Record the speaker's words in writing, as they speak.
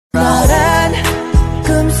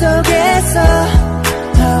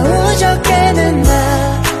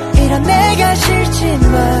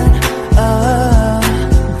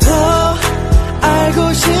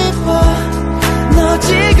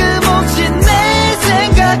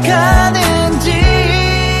가는지.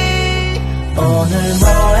 오늘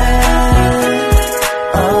뭐해?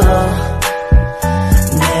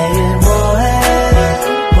 내일 뭐해?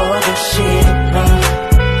 보고 싶어.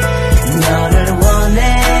 너를 원해.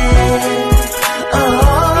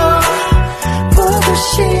 보고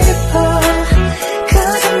싶어.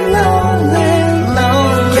 Cause I'm lonely,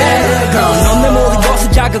 lonely. Yeah, girl, 넌 내 모든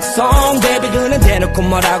것을 자극성. Baby, 그냥 대놓고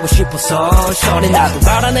말하고 싶어서. Shorty, 나도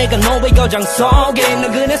알아 내가 너의 여장 속에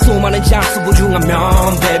있는 그네 수많은 장수부 중 한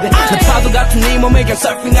명, baby. 내 파도 같은 네 몸에 그냥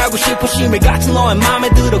서핑하고 싶어. 심해 같은 너의 맘에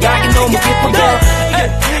들어가긴 너무 깊어, girl.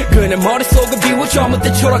 그네 머릿속을 비워줘.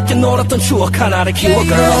 그때 초록게 놀았던 추억 하나를 키워,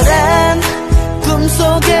 girl. 그런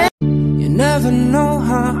꿈속에 You never know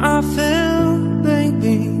how I feel,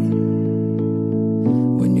 baby.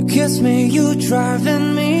 When you kiss me, you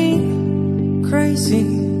driving me crazy.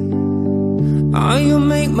 Oh, you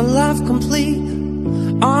make my life complete.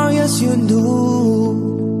 Oh, yes you do.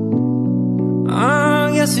 Oh,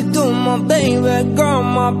 yes you do, my baby, girl,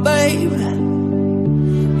 my baby.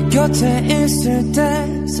 곁에 있을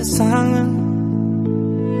때 세상은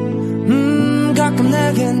가끔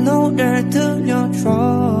내게 노래를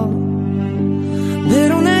들려줘.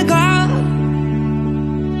 비록 내가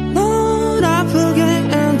널 아프게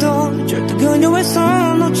해도 절대 그녀의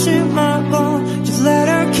손 놓지 말고 Just let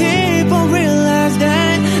her keep on realize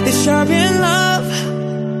that they share in love,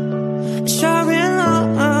 share in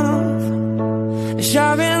love,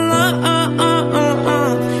 share in love.